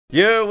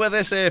You're with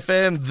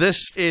SAFM.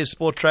 This is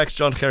Sport Tracks.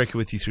 John Gericke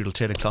with you through till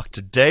 10 o'clock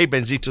today.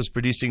 Benzito's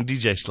producing,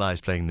 DJ Sly is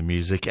playing the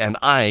music, and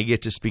I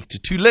get to speak to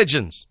two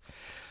legends.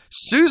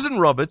 Susan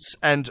Roberts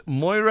and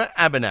Moira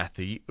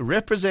Abernethy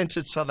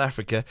represented South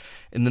Africa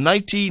in the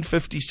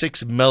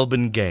 1956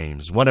 Melbourne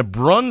Games, won a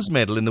bronze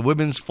medal in the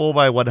women's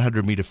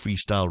 4x100 meter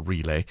freestyle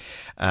relay.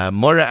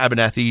 Moira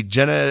Abernethy,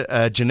 Jeanette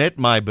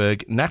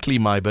Myburgh, Natalie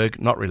Myburgh,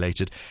 not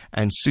related,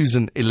 and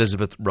Susan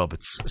Elizabeth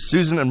Roberts.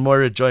 Susan and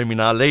Moira join me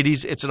now.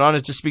 Ladies, it's an honor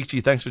to speak to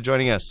you. Thanks for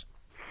joining us.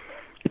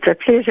 It's a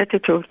pleasure to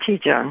talk to you,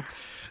 John.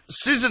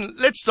 Susan,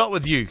 let's start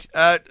with you.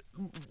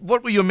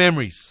 What are your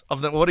memories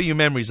of the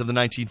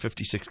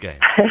 1956 game?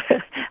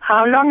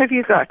 How long have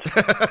you got?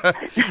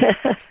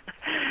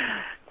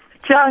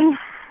 John,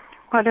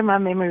 what are my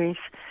memories?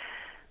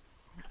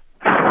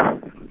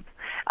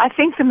 I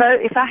think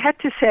if I had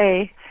to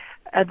say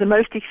the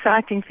most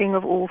exciting thing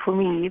of all for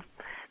me,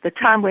 the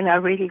time when I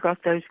really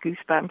got those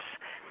goosebumps,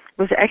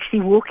 was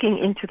actually walking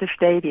into the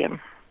stadium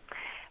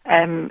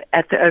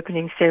at the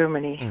opening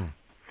ceremony.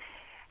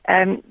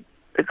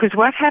 Because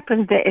what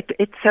happened there,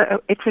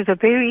 it was a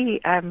very,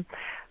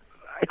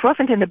 it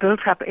wasn't in a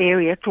built-up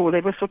area at all.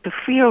 There were sort of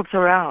fields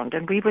around,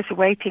 and we was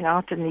waiting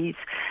out in these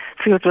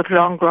fields with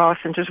long grass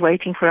and just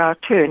waiting for our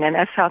turn. And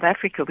as South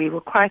Africa, we were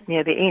quite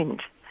near the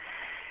end.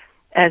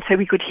 And so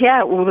we could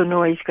hear all the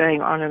noise going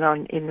on and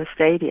on in the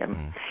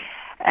stadium.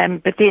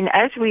 But then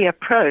as we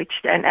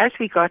approached and as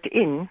we got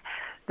in,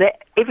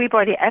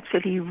 everybody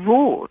absolutely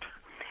roared.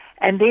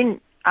 And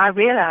then I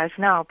realize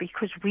now,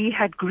 because we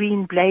had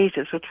green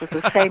blazers, which was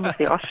the same as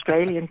the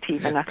Australian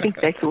team, and I think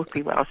they thought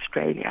we were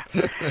Australia.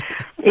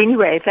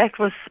 Anyway, that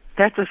was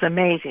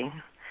amazing.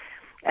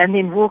 And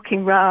then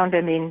walking round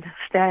and then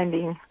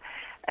standing,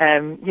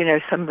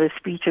 some of the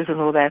speeches and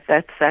all that,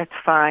 that's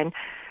fine.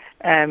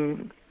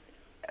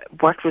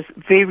 What was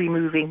very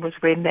moving was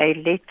when they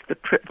let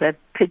the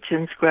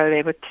pigeons grow.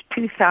 There were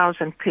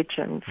 2,000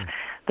 pigeons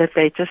that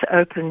they just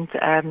opened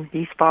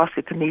these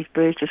baskets, and these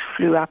birds just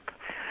flew up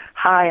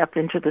high up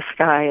into the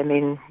sky and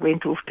then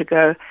went off to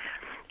go,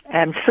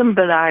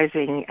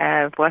 symbolizing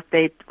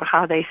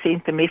how they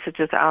sent the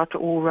messages out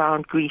all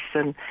around Greece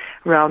and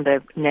around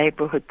the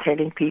neighborhood,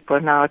 telling people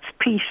now it's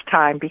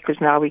peacetime because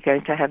now we're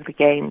going to have the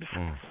games.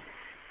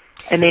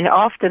 And then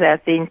after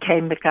that, then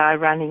came the guy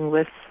running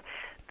with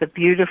the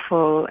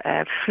beautiful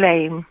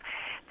flame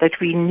that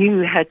we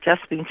knew had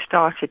just been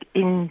started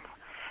in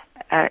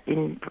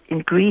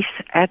Greece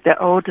at the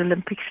old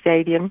Olympic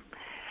Stadium,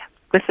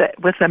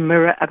 with a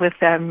mirror, with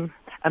a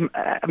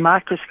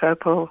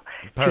microscope to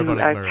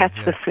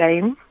catch the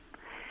flame,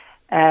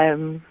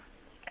 and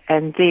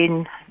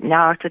then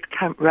now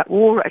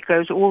it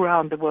goes all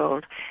around the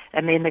world.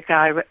 And then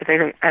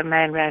a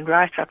man ran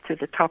right up to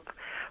the top of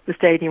the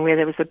stadium where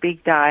there was a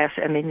big dais,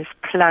 and then just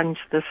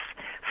plunged this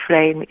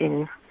flame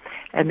in,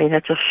 and then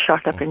it just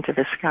shot up into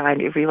the sky,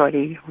 and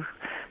everybody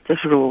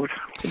just roared.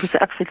 It was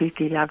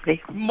absolutely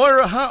lovely.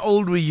 Moira, how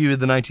old were you at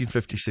the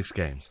 1956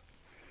 Games?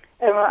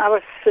 I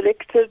was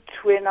selected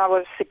when I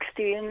was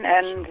 16,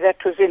 and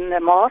that was in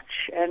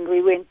March, and we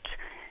went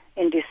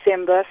in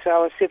December, so I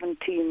was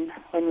 17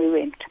 when we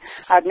went.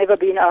 I'd never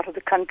been out of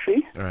the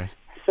country,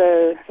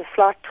 so the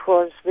flight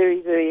was very,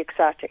 very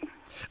exciting.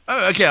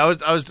 Oh, okay. I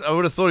would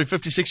have thought in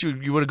 56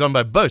 you would have gone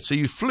by boat, so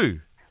you flew.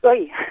 Oh,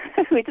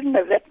 yeah. We didn't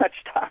have that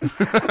much time.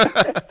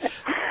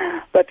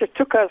 But it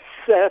took us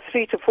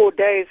 3 to 4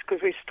 days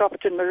because we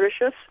stopped in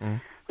Mauritius,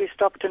 we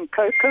stopped in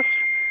Cocos,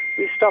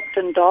 we stopped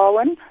in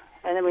Darwin,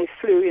 and then we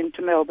flew into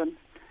Melbourne.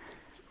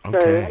 Okay. So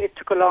it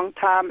took a long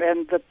time,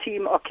 and the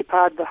team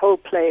occupied the whole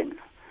plane.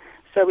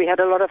 So we had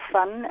a lot of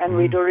fun, and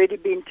we'd already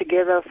been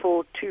together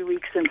for 2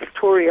 weeks in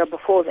Victoria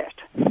before that.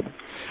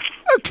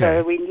 Okay.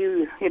 So we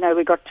knew,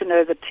 we got to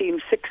know the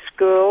team, 6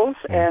 girls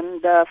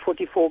and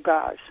 44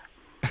 guys.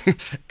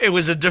 It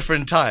was a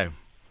different time.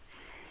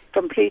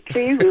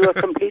 Completely. We were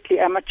completely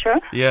amateur.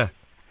 Yeah.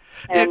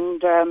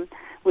 And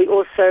we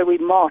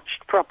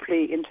marched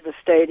properly into the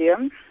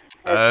stadium.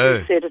 As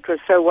you said, it was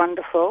so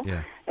wonderful.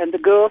 Yeah. And the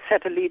girls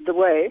had to lead the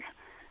way,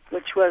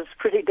 which was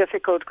pretty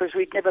difficult because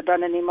we'd never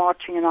done any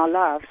marching in our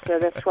lives. So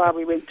that's why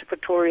we went to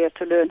Pretoria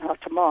to learn how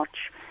to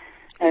march.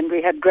 And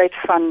we had great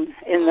fun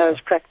in those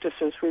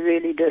practices. We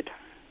really did.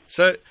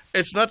 So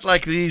it's not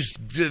like these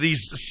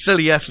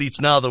silly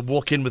athletes now that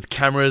walk in with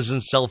cameras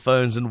and cell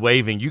phones and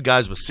waving. You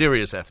guys were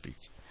serious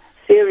athletes.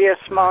 Serious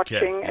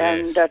marching,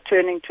 yes. And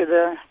turning to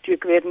the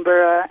Duke of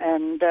Edinburgh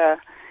and...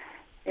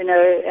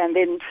 and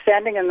then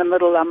standing in the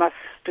middle, I must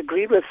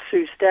agree with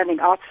Sue, standing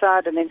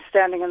outside and then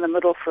standing in the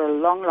middle for a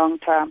long, long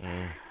time.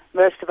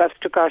 Most of us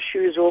took our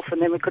shoes off,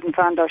 and then we couldn't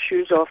find our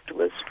shoes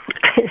afterwards.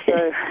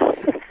 So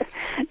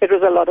it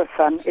was a lot of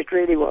fun. It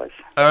really was.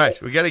 All right,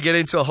 we're going to get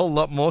into a whole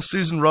lot more.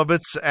 Susan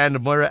Roberts and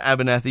Moira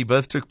Abernethy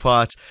both took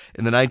part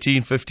in the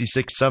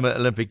 1956 Summer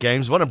Olympic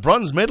Games. Won a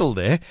bronze medal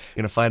there. You're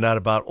going to find out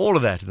about all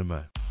of that in a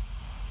moment.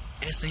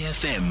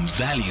 SAFM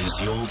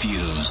values your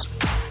views.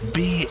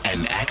 Be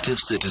an active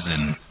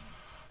citizen.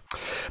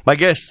 My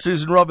guests,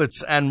 Susan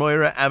Roberts and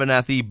Moira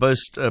Abernethy,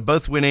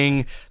 both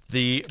winning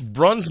the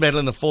bronze medal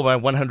in the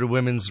 4x100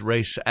 women's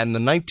race and the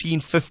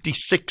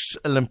 1956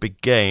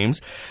 Olympic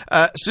Games.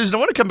 Susan, I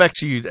want to come back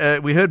to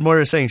you. We heard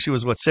Moira saying she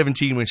was,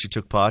 17 when she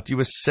took part. You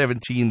were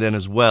 17 then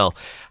as well.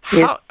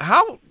 Yes.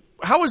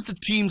 How was the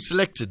team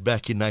selected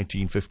back in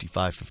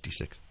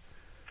 1955-56?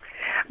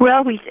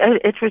 Well,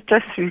 it was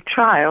just through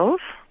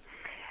trials.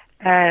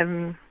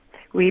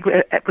 We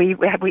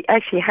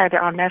actually had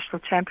our national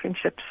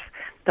championships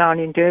down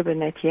in Durban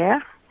that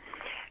year,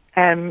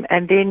 and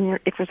then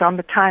it was on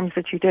the times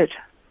that you did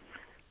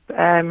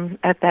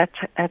at that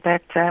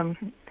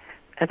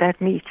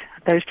meet,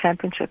 those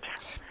championships.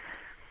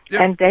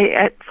 Yep. And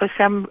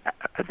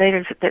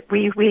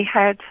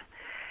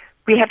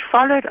we had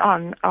followed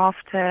on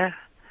after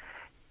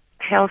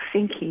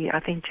Helsinki. I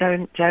think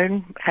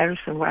Joan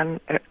Harrison won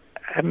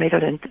a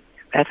medal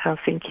at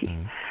Helsinki.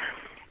 Mm.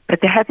 But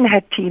they hadn't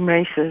had team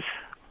races,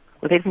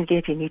 or they didn't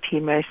get any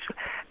team race.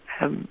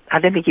 I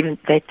don't think even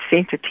they'd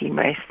sent a team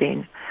race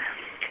then.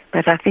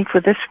 But I think for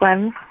this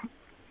one,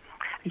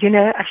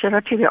 I shall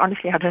not tell you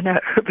honestly, I don't know.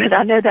 But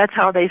I know that's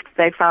how they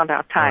found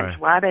out times, right.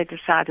 Why they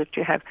decided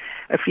to have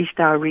a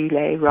freestyle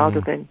relay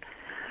rather than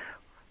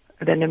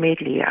a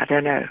medley, I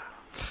don't know.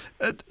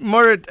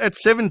 Moira, at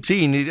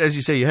 17, as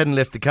you say, you hadn't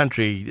left the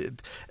country,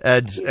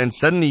 and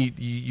suddenly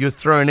you're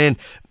thrown in.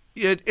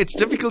 It's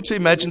difficult to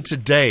imagine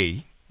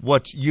today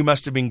what you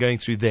must have been going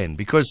through then,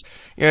 because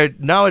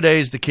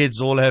nowadays the kids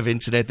all have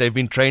internet. They've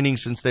been training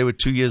since they were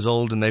 2 years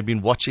old, and they've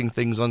been watching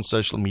things on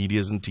social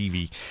medias and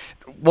TV.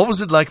 What was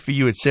it like for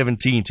you at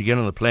 17 to get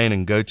on the plane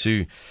and go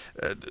to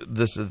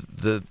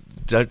to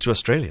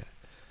Australia?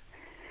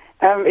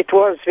 It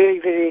was very,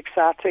 very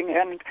exciting,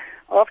 and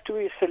after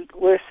we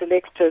were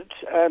selected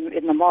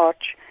in the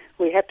March,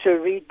 we had to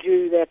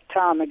redo that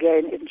time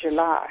again in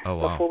July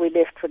before we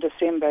left for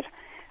December,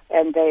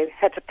 and they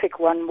had to pick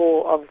one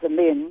more of the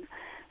men.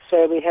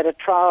 So we had a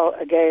trial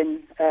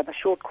again, a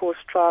short course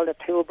trial at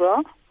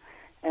Hillbrow,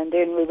 and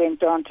then we went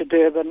down to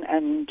Durban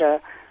and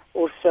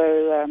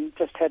also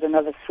just had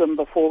another swim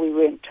before we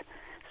went.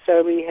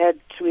 So we had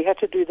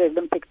to do the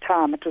Olympic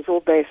time. It was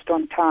all based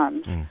on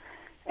times. Mm.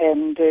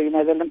 And, the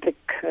Olympic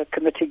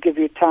Committee give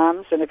you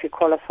times, and if you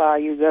qualify,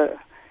 you go.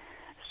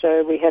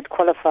 So we had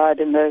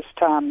qualified in those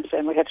times,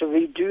 and we had to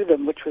redo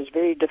them, which was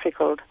very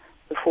difficult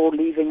before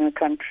leaving the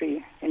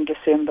country in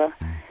December.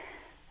 Mm.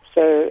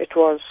 So it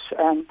was...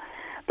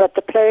 but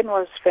the plane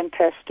was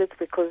fantastic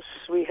because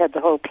we had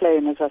the whole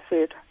plane, as I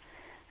said,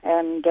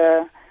 and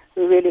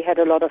we really had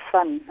a lot of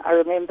fun. I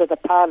remember the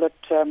pilot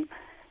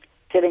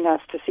telling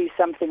us to see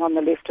something on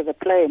the left of the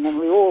plane, and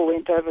we all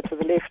went over to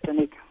the left, and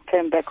he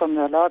came back on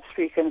the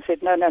loudspeaker and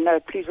said, no,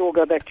 please all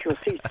go back to your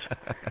seats.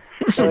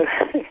 So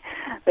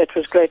that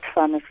was great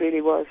fun. It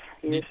really was,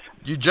 yes.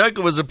 You joke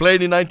it was a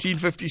plane in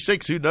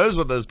 1956. Who knows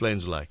what those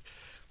planes were like?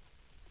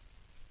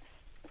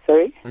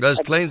 Sorry? Those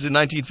planes in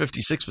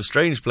 1956 were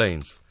strange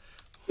planes.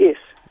 Yes.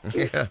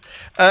 Yeah.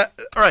 All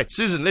right,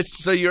 Susan.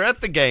 So you're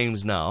at the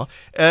games now.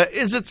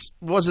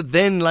 Was it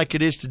then like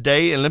it is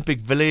today? Olympic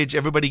Village,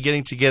 everybody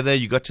getting together.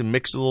 You got to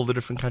mix all the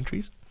different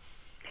countries.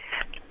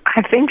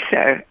 I think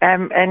so.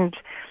 And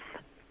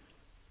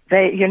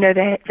they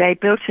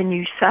built a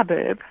new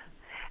suburb,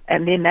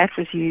 and then that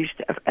was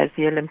used as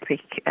the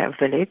Olympic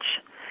Village.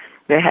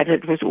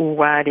 It was all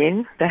wired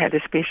in. They had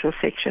a special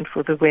section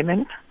for the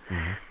women,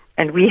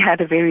 and we had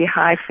a very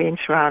high fence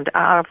around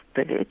our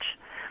village.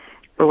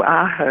 Or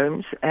our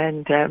homes,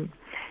 and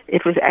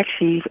it was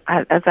actually,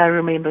 as I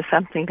remember,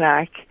 something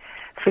like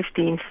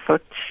 15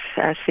 foot,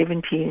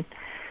 17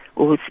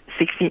 or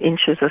 16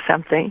 inches or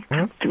something,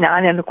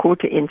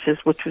 9.25 inches,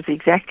 which was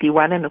exactly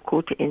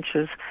 1.25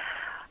 inches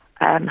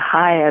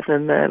higher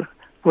than the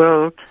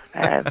world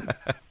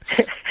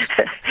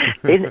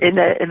in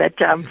a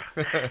jump.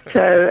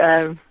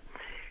 So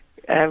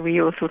we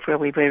all thought, well,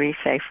 we're very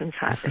safe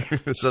inside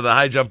there. So the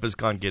high jumpers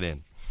can't get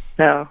in?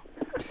 No.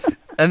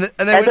 And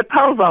then the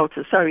pole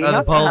vaulters, sorry. Oh,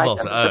 not the pole the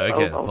vaulters. Oh,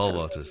 okay, the pole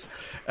vaulters.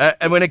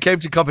 And when it came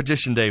to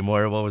competition day,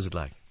 Moira, what was it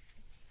like?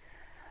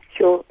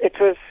 Sure, it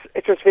was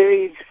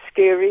very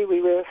scary.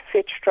 We were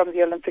fetched from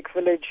the Olympic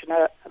Village in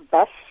a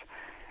bus,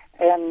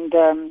 and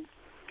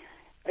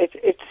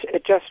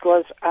it just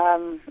was.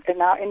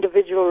 In our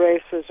individual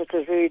races, it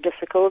was very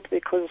difficult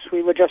because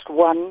we were just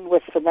one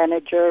with the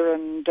manager,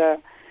 and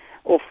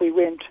off we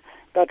went.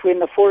 But when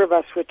the four of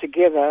us were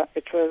together,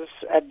 it was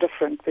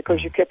different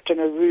because you kept in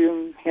a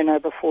room,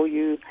 before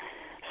you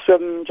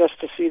swim, just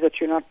to see that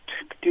you're not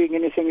doing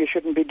anything you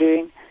shouldn't be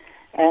doing.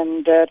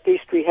 And at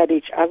least we had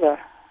each other.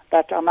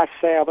 But I must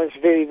say I was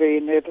very,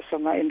 very nervous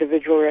on my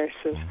individual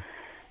races.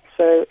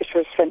 So it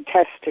was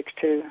fantastic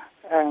to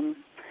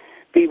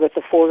be with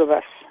the four of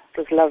us. It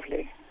was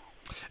lovely.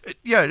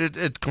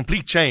 It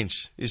complete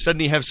change. You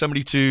suddenly have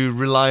somebody to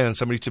rely on,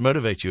 somebody to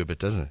motivate you a bit,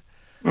 doesn't it?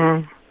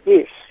 Mm.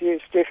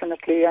 Yes,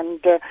 definitely.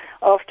 And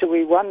after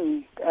we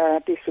won,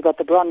 at least we got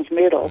the bronze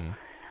medal,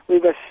 we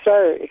were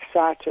so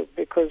excited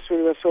because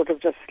we were sort of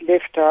just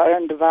left to our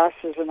own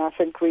devices, and I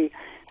think we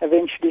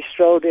eventually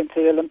strolled into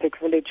the Olympic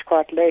Village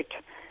quite late.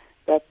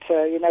 But,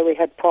 we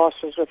had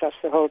passes with us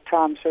the whole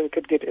time so we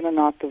could get in and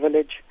out the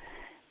village.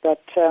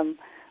 but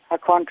I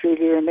can't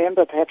really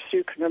remember. Perhaps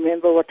you can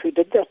remember what we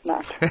did that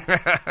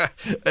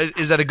night.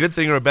 Is that a good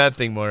thing or a bad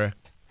thing, Moira?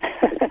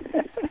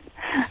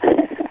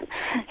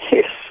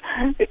 Yes,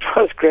 it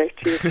was great.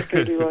 Yes, it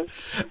really was.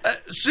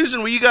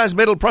 Susan, were you guys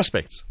medal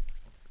prospects?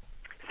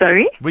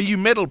 Sorry? Were you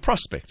medal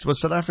prospects? Was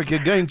South Africa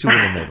going to win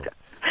a medal?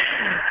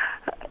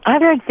 I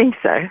don't think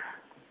so.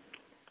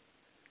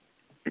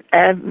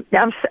 I'm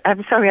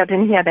sorry, I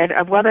didn't hear that.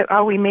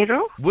 Are we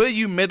medal? Were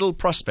you medal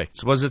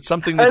prospects? Was it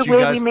something that you were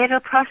guys... we medal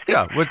prospects?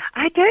 Yeah.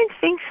 I don't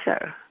think so.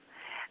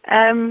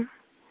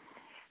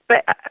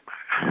 But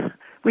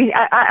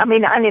I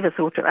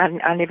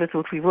never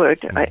thought we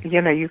would.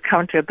 You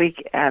come to a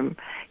big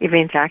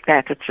event like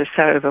that, it's just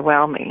so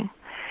overwhelming.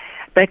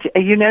 But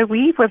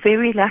we were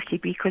very lucky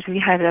because we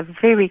had a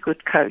very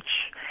good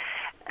coach,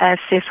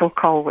 Cecil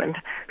Colwyn,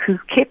 who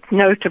kept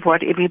note of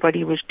what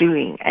everybody was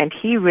doing, and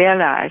he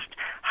realized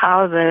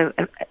how the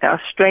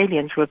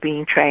Australians were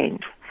being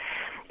trained,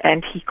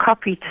 and he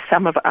copied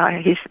some of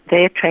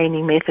their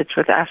training methods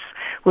with us,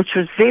 which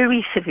was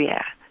very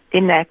severe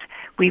in that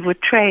we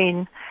would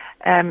train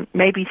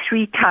maybe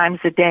 3 times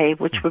a day,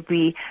 which would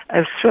be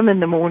a swim in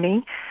the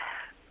morning,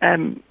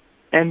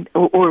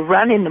 or a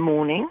run in the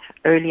morning,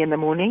 early in the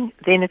morning,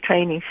 then a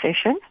training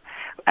session,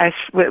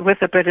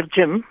 with a bit of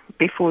gym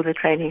before the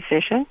training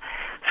session,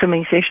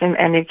 swimming session,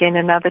 and again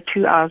another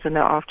 2 hours in the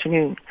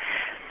afternoon.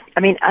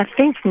 I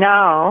think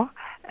now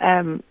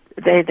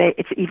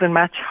it's even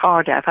much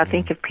harder. If I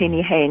think of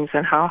Penny Haynes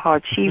and how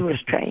hard she was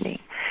training.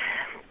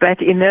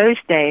 But in those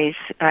days,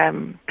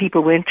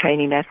 people weren't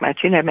training that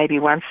much. Maybe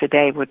once a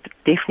day would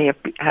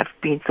definitely have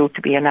been thought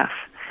to be enough.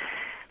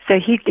 So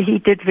he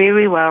did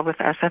very well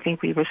with us. I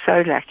think we were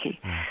so lucky.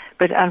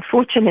 But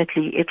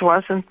unfortunately, it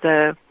wasn't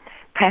the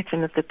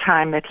pattern at the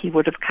time that he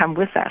would have come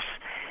with us.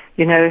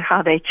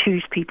 How they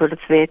choose people.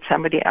 It's there at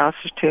somebody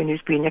else's turn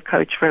who's been a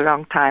coach for a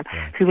long time,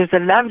 who was a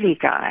lovely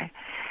guy.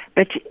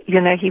 But,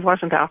 he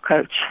wasn't our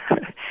coach.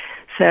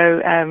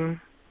 So,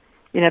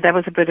 that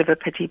was a bit of a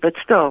pity. But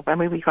still,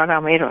 we got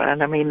our medal,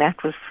 and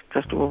that was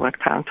just all what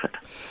counted.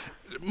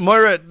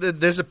 Moira,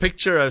 there's a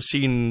picture I've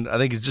seen, I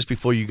think it's just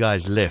before you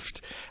guys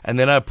left, and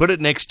then I put it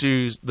next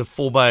to the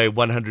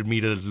 4x100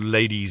 meter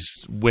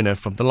ladies winner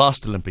from the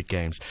last Olympic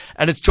Games,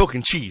 and it's chalk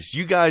and cheese.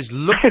 You guys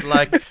look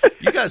like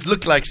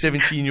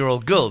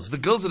 17-year-old girls. The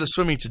girls that are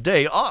swimming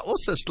today are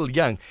also still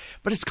young,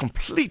 but it's a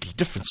completely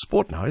different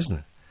sport now, isn't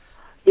it?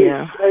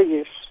 Yes,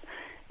 yes,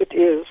 it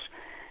is.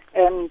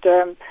 And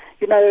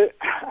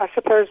I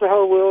suppose the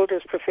whole world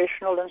is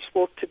professional in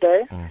sport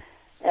today,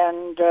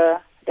 and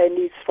they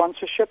need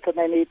sponsorship and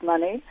they need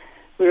money,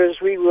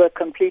 whereas we were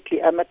completely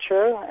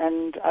amateur,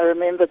 and I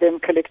remember them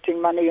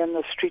collecting money in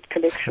the street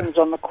collections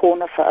on the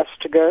corner for us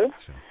to go.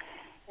 Sure.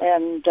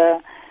 And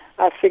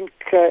I think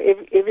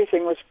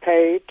everything was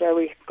paid.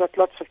 We got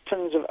lots of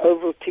tins of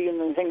Ovaltine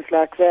and things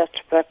like that,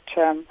 but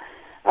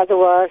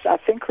otherwise I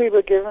think we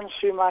were given,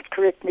 Sue might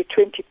correct me,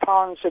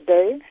 £20 a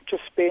day to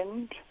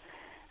spend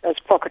as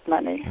pocket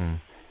money.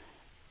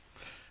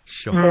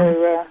 Sure.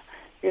 So,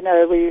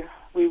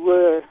 we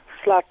were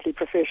slightly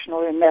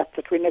professional in that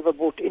we never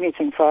bought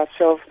anything for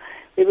ourselves.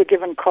 We were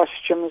given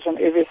costumes and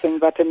everything,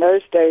 but in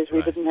those days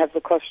we didn't have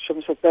the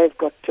costumes that they've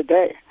got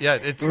today. Yeah,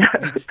 it's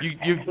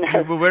you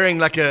were wearing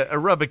like a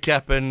rubber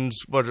cap and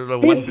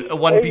a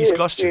one-piece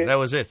costume. Yes. That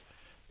was it.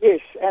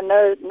 Yes, and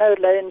no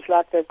lanes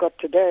like they've got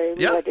today.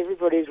 We had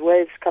everybody's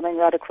waves coming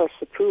right across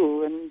the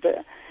pool, and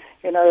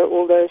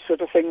all those sort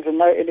of things, and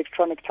no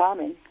electronic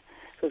timing.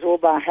 It was all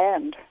by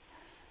hand.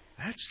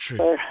 That's true.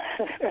 What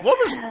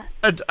was?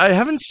 I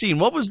haven't seen.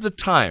 What was the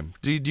time?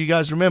 Do you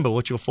guys remember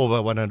what your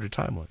 4x100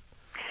 time was?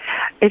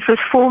 It was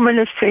 4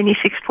 minutes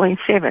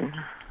 26.7.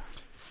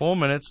 4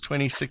 minutes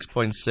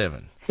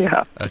 26.7.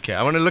 Yeah. Okay,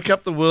 I want to look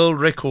up the world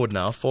record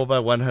now.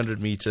 4x100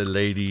 meter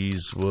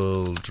ladies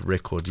world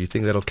record. Do you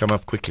think that'll come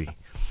up quickly?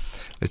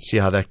 Let's see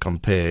how that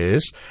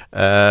compares.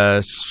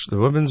 The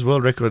women's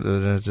world record.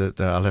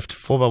 I'll have to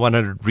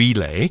 4x100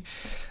 relay.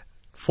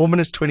 4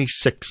 minutes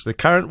 26. The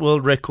current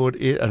world record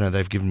is... Oh, no,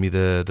 they've given me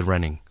the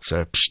running.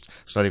 So,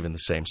 it's not even the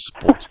same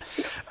sport.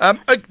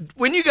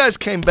 When you guys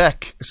came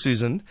back,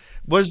 Susan,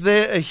 was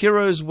there a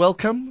hero's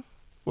welcome?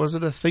 Was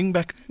it a thing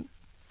back then?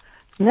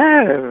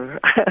 No.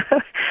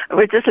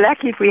 We're just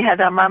lucky if we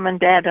had our mum and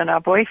dad and our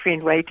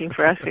boyfriend waiting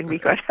for us when we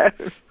got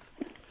home.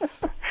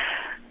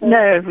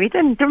 No, we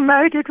didn't.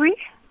 Did we?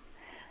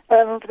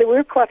 There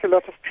were quite a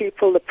lot of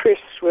people. The press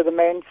were the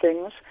main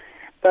things.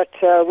 But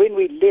when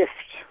we left,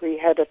 we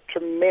had a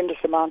tremendous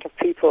amount of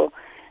people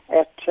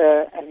at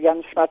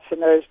Jan Smuts in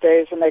those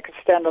days, and they could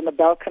stand on the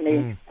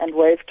balcony and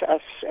wave to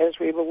us as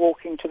we were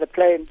walking to the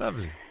plane.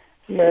 Lovely.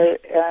 So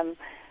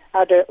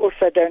I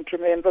also don't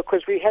remember,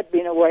 because we had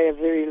been away a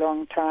very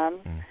long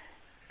time.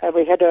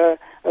 We had a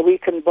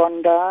week in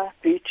Bondi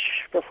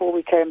Beach before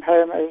we came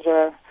home as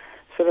a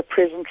sort of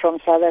present from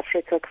South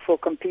Africa for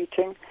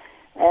competing.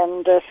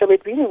 And so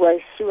we'd been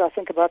away, Sue, I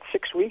think about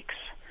 6 weeks.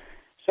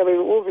 So we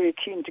were all very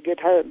keen to get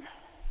home.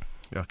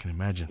 I can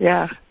imagine.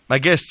 Yeah. My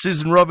guests,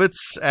 Susan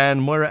Roberts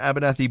and Moira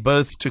Abernethy,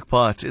 both took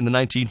part in the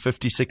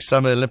 1956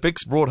 Summer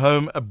Olympics, brought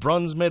home a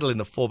bronze medal in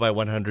the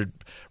 4x100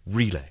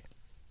 relay.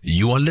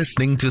 You are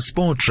listening to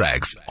Sport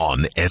Tracks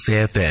on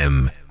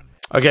SAFM.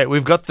 Okay,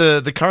 we've got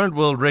the current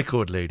world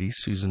record, ladies,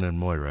 Susan and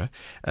Moira.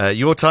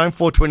 Your time,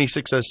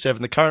 4:26.07.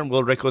 The current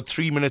world record,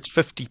 3 minutes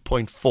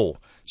 50.4. So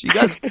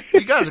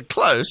you guys are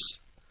close.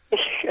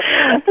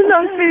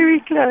 Not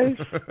very close.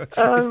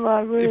 Oh,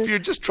 my word. If you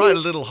just tried a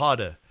little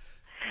harder.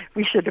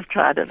 We should have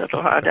tried a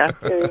little harder.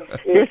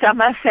 Yes, I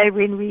must say,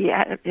 when we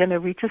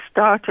just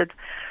started,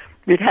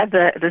 we'd had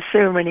the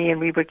ceremony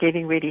and we were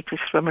getting ready to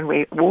swim, and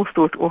we all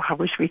thought, oh, I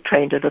wish we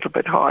trained a little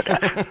bit harder.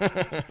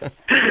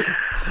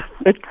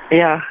 But,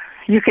 yeah,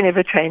 you can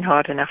never train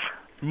hard enough.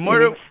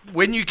 Moira,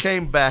 when you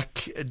came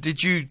back,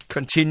 did you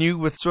continue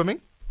with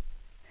swimming?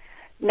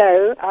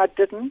 No, I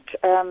didn't.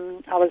 I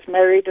was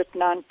married at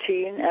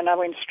 19 and I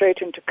went straight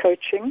into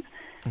coaching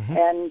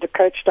and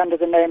coached under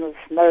the name of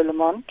Mo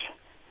Lamont,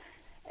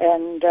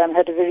 and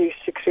had a very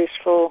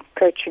successful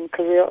coaching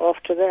career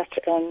after that,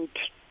 and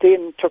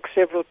then took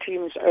several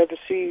teams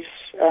overseas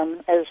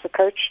as the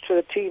coach to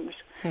the teams.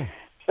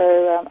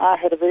 So I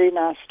had a very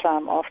nice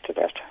time after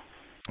that.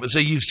 So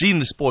you've seen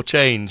the sport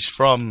change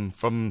from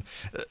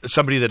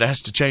somebody that has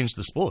to change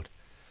the sport.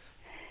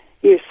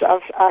 Yes,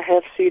 I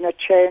have seen a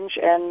change,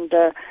 and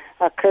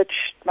I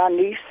coached my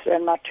niece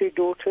and my two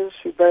daughters,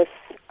 who both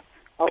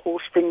are all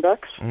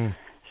Springboks.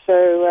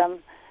 So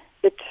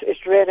it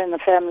ran in the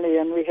family,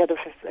 and we had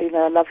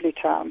a lovely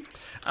time.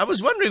 I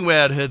was wondering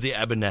where I'd heard the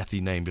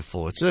Abernethy name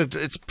before. It's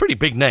a pretty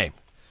big name.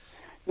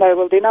 No,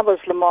 well, then I was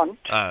Lamont.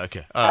 Oh,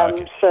 okay.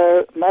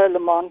 So Mo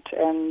Lamont,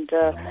 and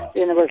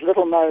then there was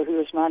little Mo, who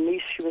was my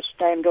niece. She was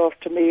named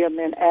after me, and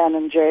then Anne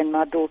and Jane,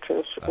 my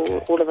daughters.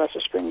 All of us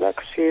are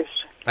Springboks, yes.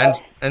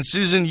 And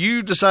Susan,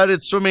 you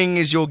decided swimming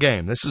is your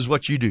game. This is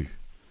what you do.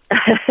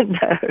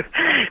 No.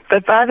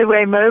 But by the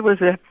way, Mo was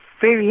a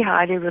very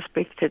highly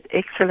respected,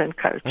 excellent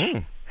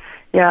coach.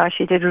 Yeah,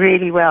 she did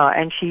really well,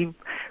 and she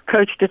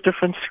coached at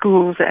different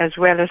schools as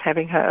well as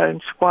having her own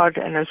squad,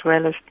 and as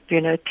well as,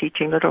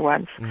 teaching little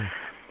ones.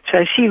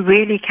 So she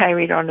really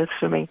carried on with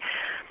swimming.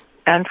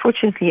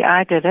 Unfortunately,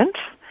 I didn't,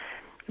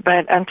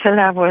 but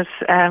until I was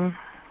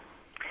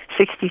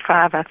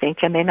 65, I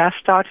think, and then I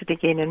started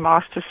again in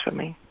master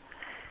swimming.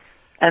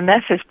 And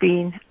that has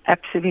been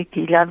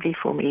absolutely lovely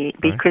for me,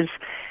 because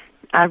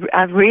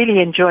I've really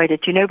enjoyed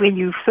it. When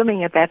you're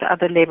swimming at that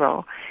other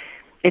level,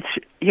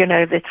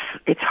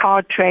 it's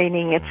hard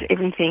training, it's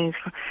everything.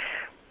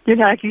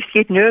 I used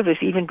to get nervous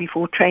even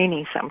before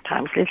training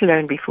sometimes, let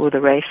alone before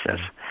the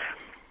races.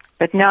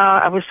 But now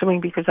I was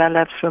swimming because I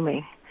love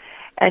swimming.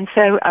 And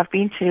so I've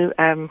been to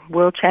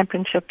world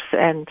championships,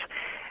 and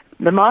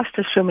the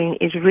master swimming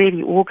is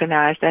really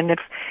organized. And if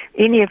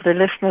any of the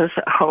listeners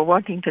are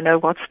wanting to know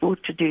what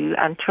sport to do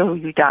until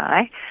you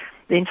die,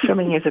 then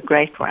swimming is a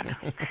great one.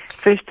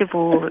 First of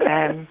all,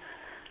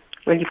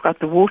 you've got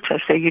the water,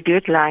 so you do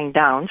it lying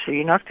down, so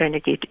you're not going to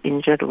get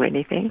injured or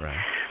anything. Right.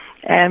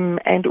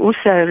 And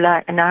also,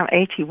 like, now I'm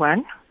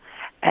 81,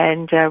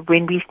 and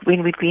when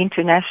we've been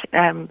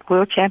to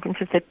world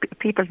championships, that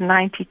people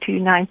 92,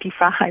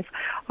 95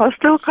 are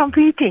still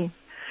competing.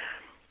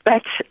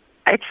 But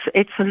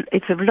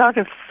it's a lot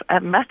of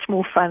much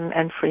more fun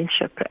and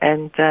friendship,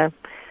 and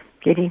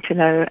getting to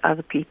know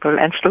other people,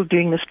 and still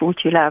doing the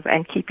sport you love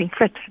and keeping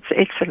fit. It's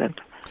excellent.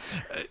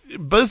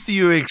 Both of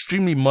you are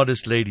extremely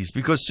modest ladies,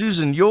 because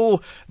Susan,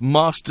 your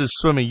master's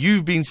swimmer,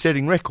 you've been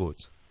setting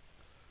records.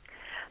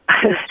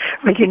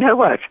 Well, you know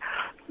what?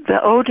 The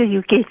older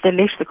you get, the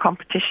less the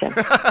competition.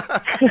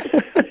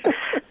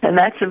 And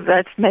that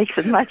makes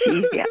it much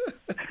easier.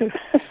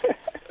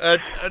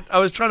 I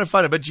was trying to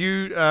find it, but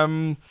you've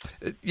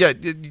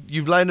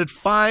landed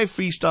 5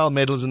 freestyle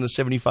medals in the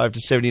 75 to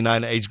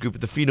 79 age group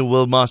at the FINA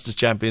World Masters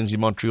Champions in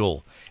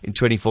Montreal in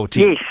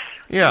 2014. Yes.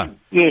 Yeah.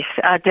 Yes,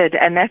 I did,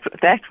 and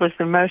that was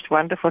the most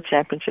wonderful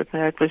championship.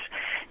 I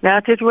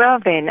did well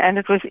then, and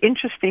it was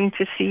interesting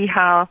to see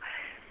how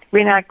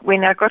when I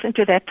got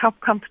into that top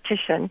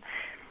competition,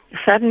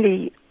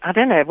 suddenly, I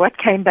don't know what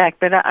came back,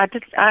 but I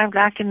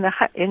like in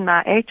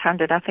my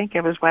 800, I think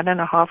I was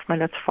 1.5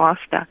 minutes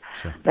faster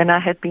than I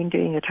had been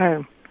doing at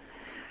home.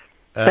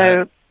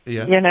 So, the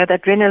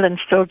adrenaline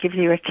still gives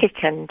you a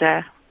kick, and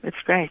it's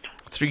great.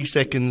 3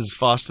 seconds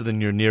faster than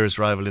your nearest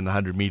rival in the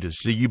 100 meters.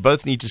 So you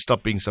both need to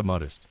stop being so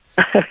modest.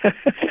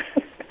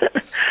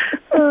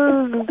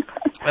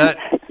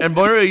 And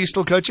Moira, are you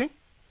still coaching?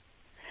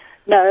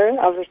 No,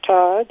 I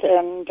retired,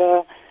 and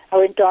I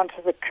went down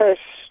to the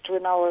coast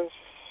when I was,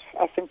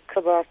 I think,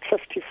 about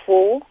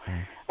 54.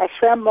 I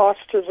swam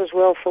masters as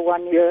well for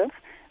 1 year.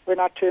 When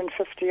I turned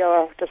 50,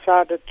 I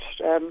decided,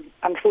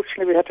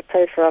 unfortunately, we had to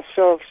pay for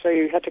ourselves, so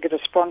you had to get a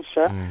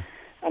sponsor.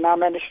 And I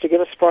managed to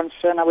get a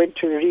sponsor, and I went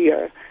to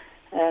Rio.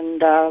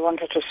 And I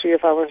wanted to see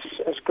if I was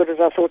as good as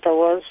I thought I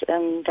was,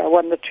 and I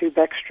won the 2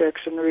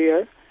 backstrokes in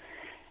Rio.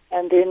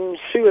 And then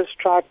Sue has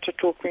tried to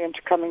talk me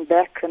into coming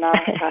back, and I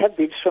have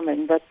been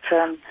swimming, but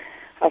I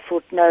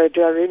thought, no,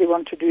 do I really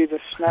want to do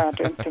this? No, I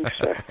don't think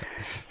so.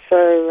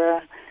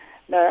 So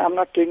No, I'm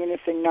not doing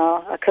anything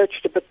now. I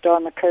coached a bit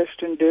down the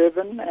coast in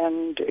Durban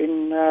and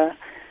in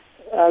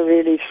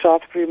really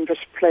Southbroom,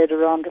 just played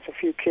around with a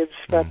few kids,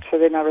 but so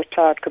then I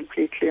retired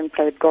completely and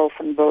played golf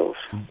and bowls.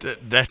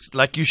 That's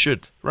like you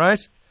should,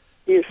 right?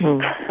 Yes.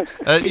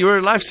 You were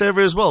a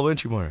lifesaver as well,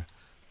 weren't you, Moira?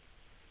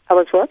 I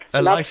was what?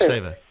 A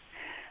lifesaver.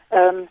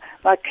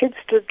 My kids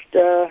did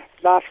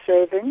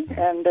life-saving,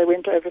 and they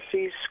went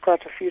overseas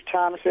quite a few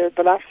times.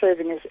 The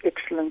life-saving is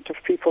excellent if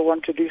people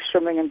want to do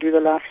swimming and do the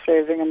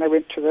life-saving, and they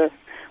went to the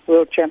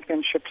World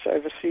Championships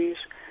overseas.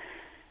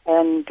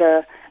 And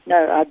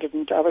no, I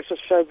didn't. I was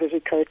just so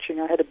busy coaching.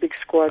 I had a big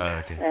squad,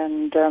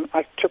 and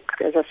I took,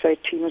 as I say,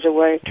 teams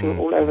away to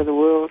all over the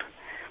world,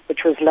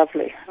 which was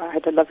lovely. I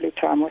had a lovely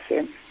time with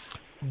them.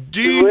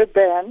 We were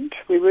banned,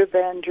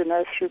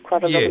 through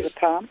quite a lot of the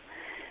time.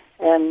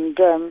 And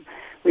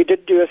we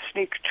did do a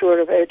sneak tour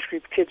of age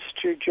group kids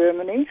to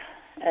Germany,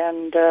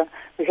 and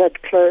we had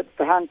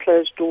behind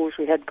closed doors,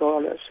 we had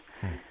galas.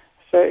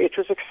 So it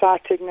was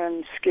exciting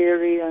and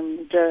scary,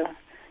 and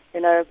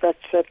but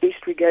at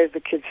least we gave the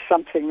kids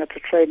something that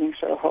were training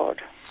so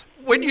hard.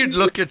 When you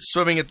look at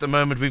swimming at the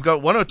moment, we've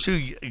got one or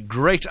two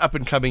great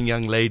up-and-coming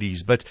young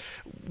ladies, but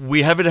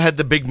we haven't had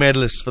the big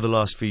medalists for the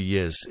last few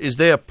years. Is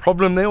there a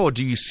problem there, or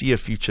do you see a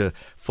future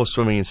for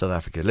swimming in South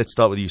Africa? Let's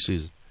start with you,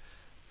 Susan.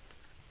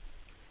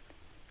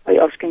 Are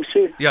you asking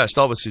Sue? Yeah,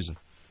 start with Susan.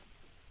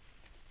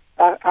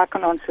 I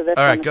can answer that.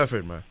 All right, go for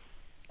it, Mo.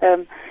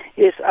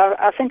 Yes,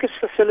 I think it's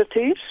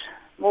facilities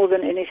more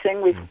than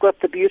anything. We've got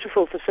the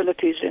beautiful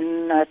facilities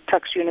in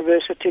Tuks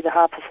University, the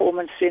High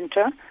Performance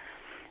Centre,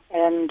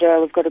 and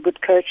we've got a good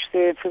coach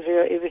there,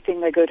 physio,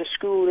 everything. They go to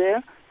school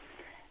there.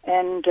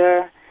 And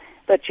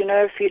but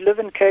if you live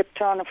in Cape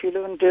Town, if you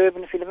live in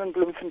Durban, if you live in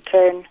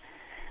Bloemfontein,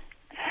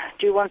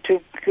 do you want to,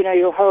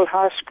 your whole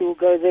high school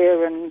go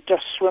there and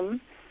just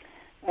swim?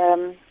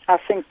 I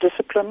think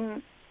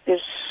discipline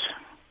is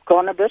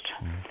gone a bit,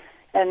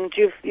 and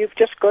you've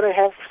just got to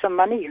have some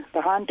money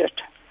behind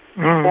it.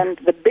 And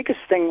the biggest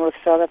thing with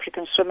South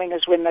African swimming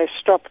is when they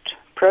stopped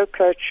pro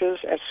coaches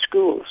at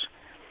schools.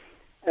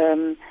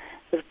 The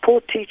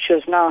poor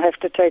teachers now have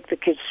to take the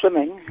kids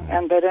swimming,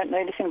 and they don't know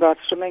anything about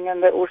swimming,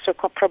 and they also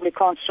probably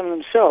can't swim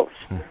themselves.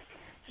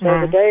 So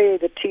the day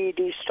the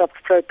TED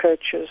stopped pro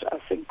coaches, I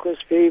think, was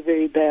very,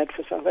 very bad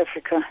for South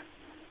Africa.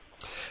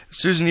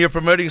 Susan, you're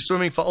promoting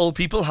swimming for old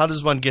people. How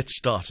does one get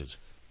started?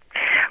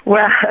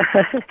 Well,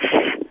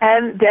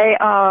 there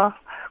are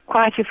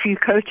quite a few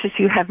coaches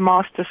who have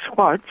master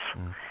squads.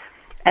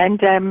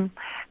 And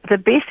the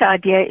best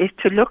idea is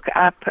to look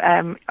up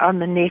on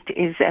the net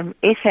is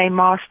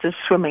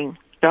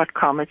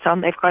samasterswimming.com.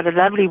 They've got a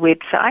lovely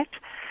website.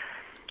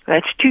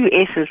 That's 2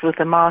 S's with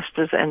the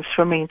masters and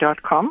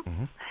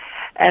swimming.com.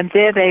 And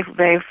there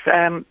there's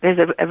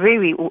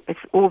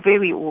it's all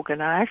very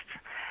organized.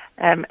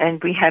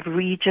 And we have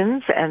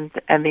regions and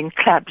then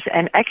clubs,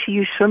 and actually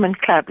you swim in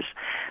clubs.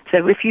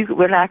 So if you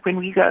were like when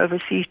we go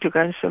overseas to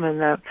go and swim in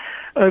the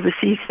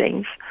overseas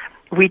things,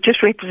 we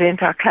just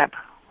represent our club.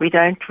 We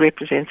don't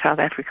represent South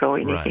Africa or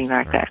anything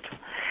that.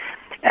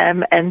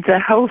 And the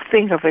whole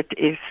thing of it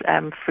is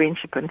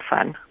friendship and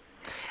fun.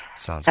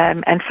 Sounds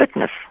good. And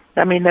fitness.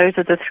 I mean, those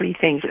are the 3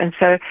 things. And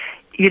so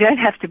you don't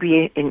have to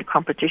be in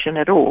competition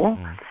at all.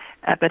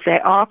 But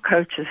there are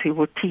coaches who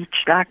will teach,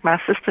 like my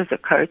sister's a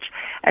coach,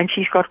 and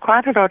she's got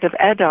quite a lot of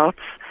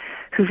adults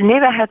who've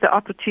never had the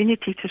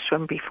opportunity to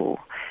swim before.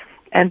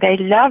 And they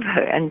love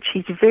her, and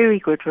she's very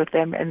good with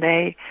them, and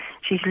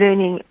she's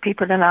learning,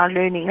 people are now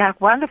learning. Like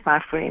one of my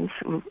friends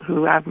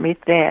who I've met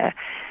there,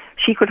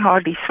 she could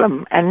hardly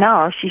swim, and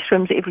now she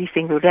swims every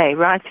single day,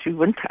 right through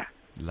winter.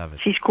 Love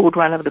it. She's called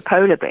one of the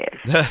polar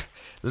bears.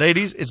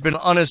 Ladies, it's been an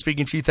honor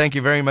speaking to you. Thank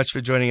you very much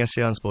for joining us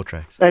here on Sport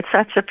Tracks. It's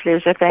such a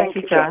pleasure. Thank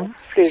you, John.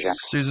 Pleasure.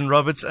 Susan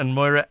Roberts and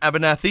Moira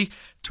Abernethy,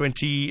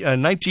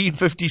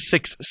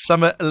 1956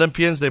 Summer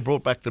Olympians. They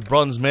brought back the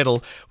bronze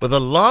medal, were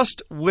the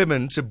last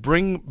women to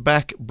bring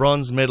back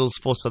bronze medals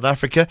for South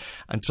Africa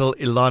until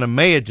Ilana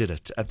Meyer did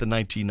it at the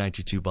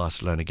 1992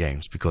 Barcelona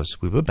Games,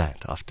 because we were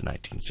banned after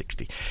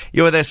 1960.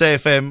 You're with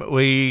SAFM.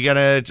 We're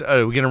gonna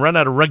run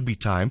out of rugby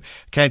time.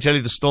 Can I tell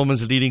you the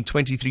Stormers are leading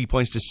 23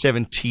 points to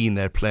 17.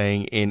 They're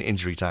playing in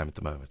injury time at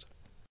the moment.